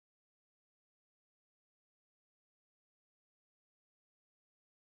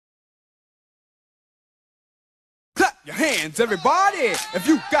your hands, everybody, if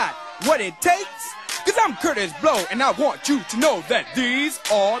you got what it takes. Cause I'm Curtis Blow, and I want you to know that these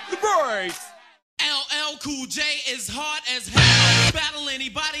are the breaks. LL Cool J is hard as hell. Battle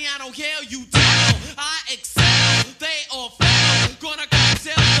anybody, I don't care, you tell. I excel, they all fail. Gonna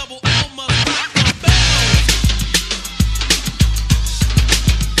cocktail, double L must rock my bell.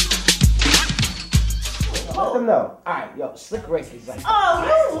 Let them know. Alright, yo, Slick Rick is like.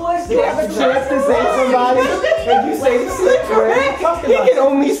 Oh, you would. Do you have a chance to say somebody? And you say Slick Rick? He can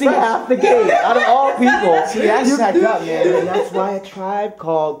only see half the game out of all people. See, that's jacked up, man. And that's why A Tribe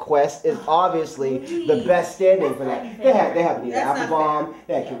Called Quest is obviously the best standing for that. They have Nina Applebaum,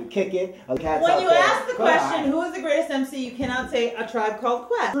 they had Can We Kick It, Cats When out you there. ask the question, who is the greatest MC, you cannot say A Tribe Called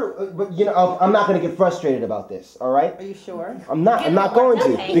Quest. True, but you know, I'm not going to get frustrated about this, all right? Are you sure? I'm not going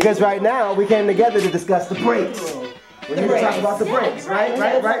to. Because right now, we came together to discuss the breaks. We're here to talk about the breaks, right?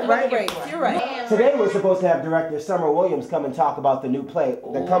 You're right. Today we're supposed to have director Summer Williams come and talk about the new play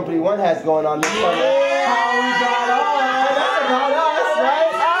that Company One has going on this summer. How we got on. That's about us, right?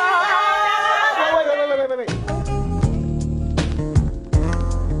 Wait.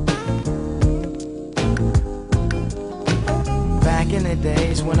 Back in the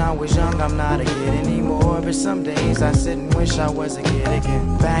days when I was young, I'm not a kid anymore. But some days I sit and wish I was a kid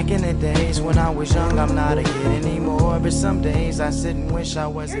again. Back in the days when I was young, I'm not a kid anymore. But some days I sit and wish I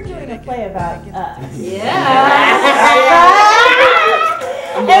was a kid again. You're doing a play about us. Yeah.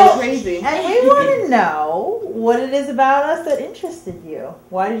 Crazy. And we want to know what it is about us that interested you.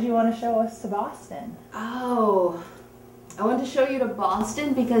 Why did you want to show us to Boston? Oh, I wanted to show you to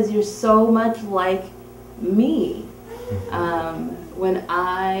Boston because you're so much like me. When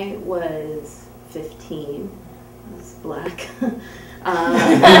I was 15, I was black.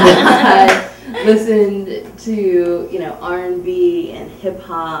 I listened to, you know, R&B and hip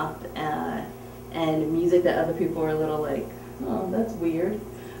hop and music that other people were a little like, oh, that's weird.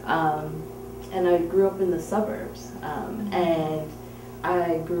 And I grew up in the suburbs. And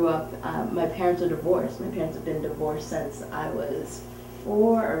I grew up, my parents are divorced. My parents have been divorced since I was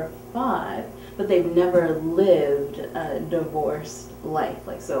 4 or 5, but they've never lived a divorced life.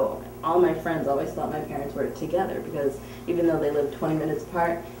 Like, so all my friends always thought my parents were together because even though they lived 20 minutes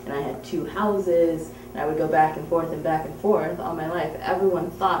apart and I had 2 houses and I would go back and forth all my life, everyone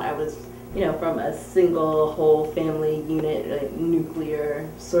thought I was, you know, from a single whole family unit, like, nuclear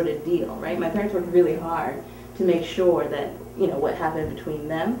sort of deal, right? My parents worked really hard to make sure that, you know, what happened between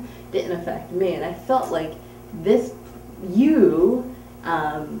them didn't affect me. And I felt like this, your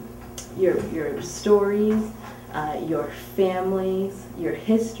stories, your families, your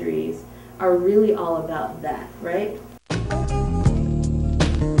histories are really all about that, right?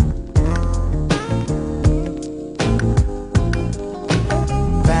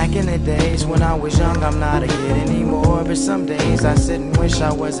 Back in the days when I was young, I'm not a kid anymore. But some days I sit and wish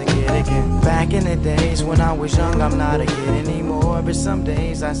I was a kid again. Back in the days when I was young, I'm not a kid anymore. But some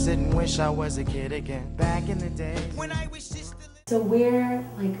days I sit and wish I was a kid again. Back in the days when I was just a... So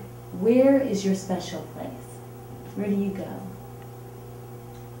where is your special place? Where do you go?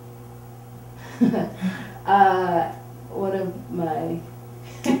 One of my...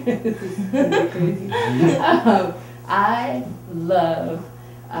 This is really crazy. I love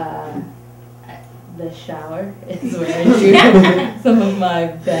the shower. Is where I do some of my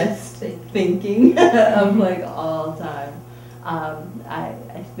best thinking of like all time.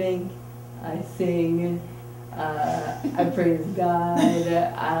 I think, I sing, I praise God,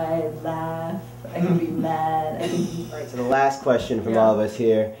 I laugh, I can be mad, I can be... All right, so the last question from all of us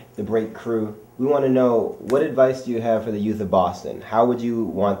here, the Break crew. We want to know, what advice do you have for the youth of Boston? How would you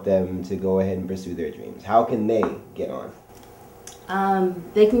want them to go ahead and pursue their dreams? How can they get on?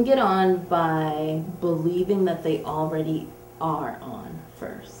 They can get on by believing that they already are on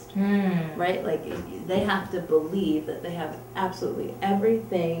first, right? Like, they have to believe that they have absolutely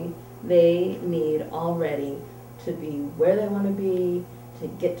everything they need already to be where they want to be, to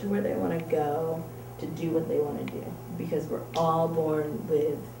get to where they want to go, to do what they want to do. Because we're all born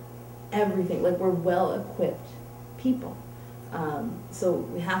with everything. Like, we're well-equipped people. So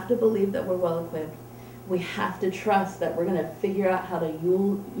we have to believe that we're well-equipped. We have to trust that we're going to figure out how to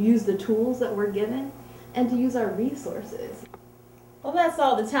use the tools that we're given and to use our resources. Well, that's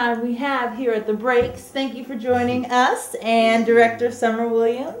all the time we have here at The Breaks. Thank you for joining us and Director Summer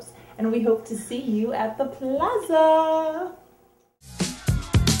Williams, and we hope to see you at the Plaza.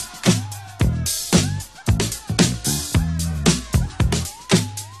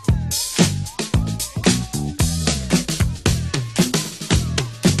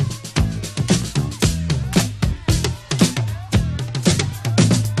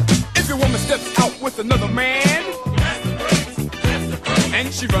 If your woman steps out with another man,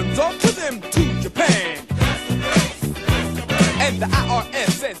 and she runs off to them to Japan. And the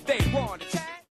IRS says they want it.